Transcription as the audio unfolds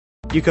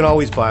You can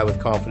always buy with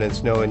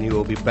confidence knowing you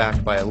will be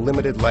backed by a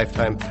limited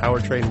lifetime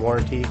powertrain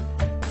warranty,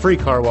 free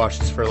car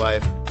washes for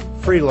life,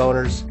 free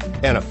loaners,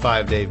 and a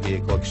 5-day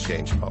vehicle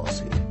exchange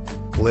policy.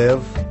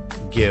 Live,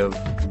 give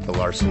the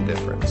Larson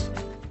difference.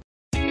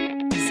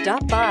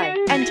 Stop by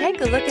and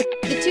take a look at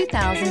the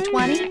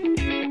 2020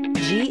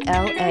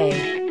 GLA.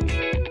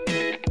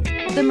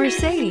 The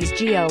Mercedes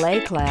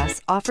GLA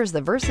class offers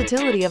the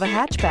versatility of a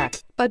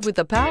hatchback, but with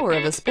the power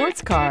of a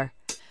sports car.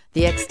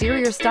 The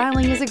exterior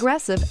styling is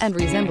aggressive and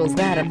resembles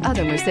that of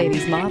other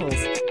Mercedes models.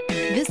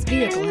 This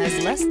vehicle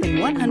has less than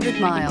 100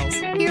 miles.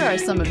 Here are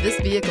some of this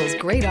vehicle's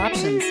great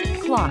options: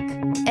 clock,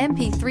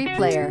 MP3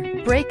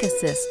 player, brake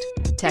assist,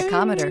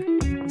 tachometer,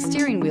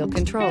 steering wheel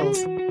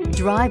controls.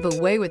 Drive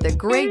away with a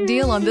great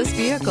deal on this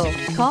vehicle.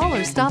 Call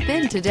or stop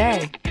in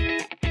today.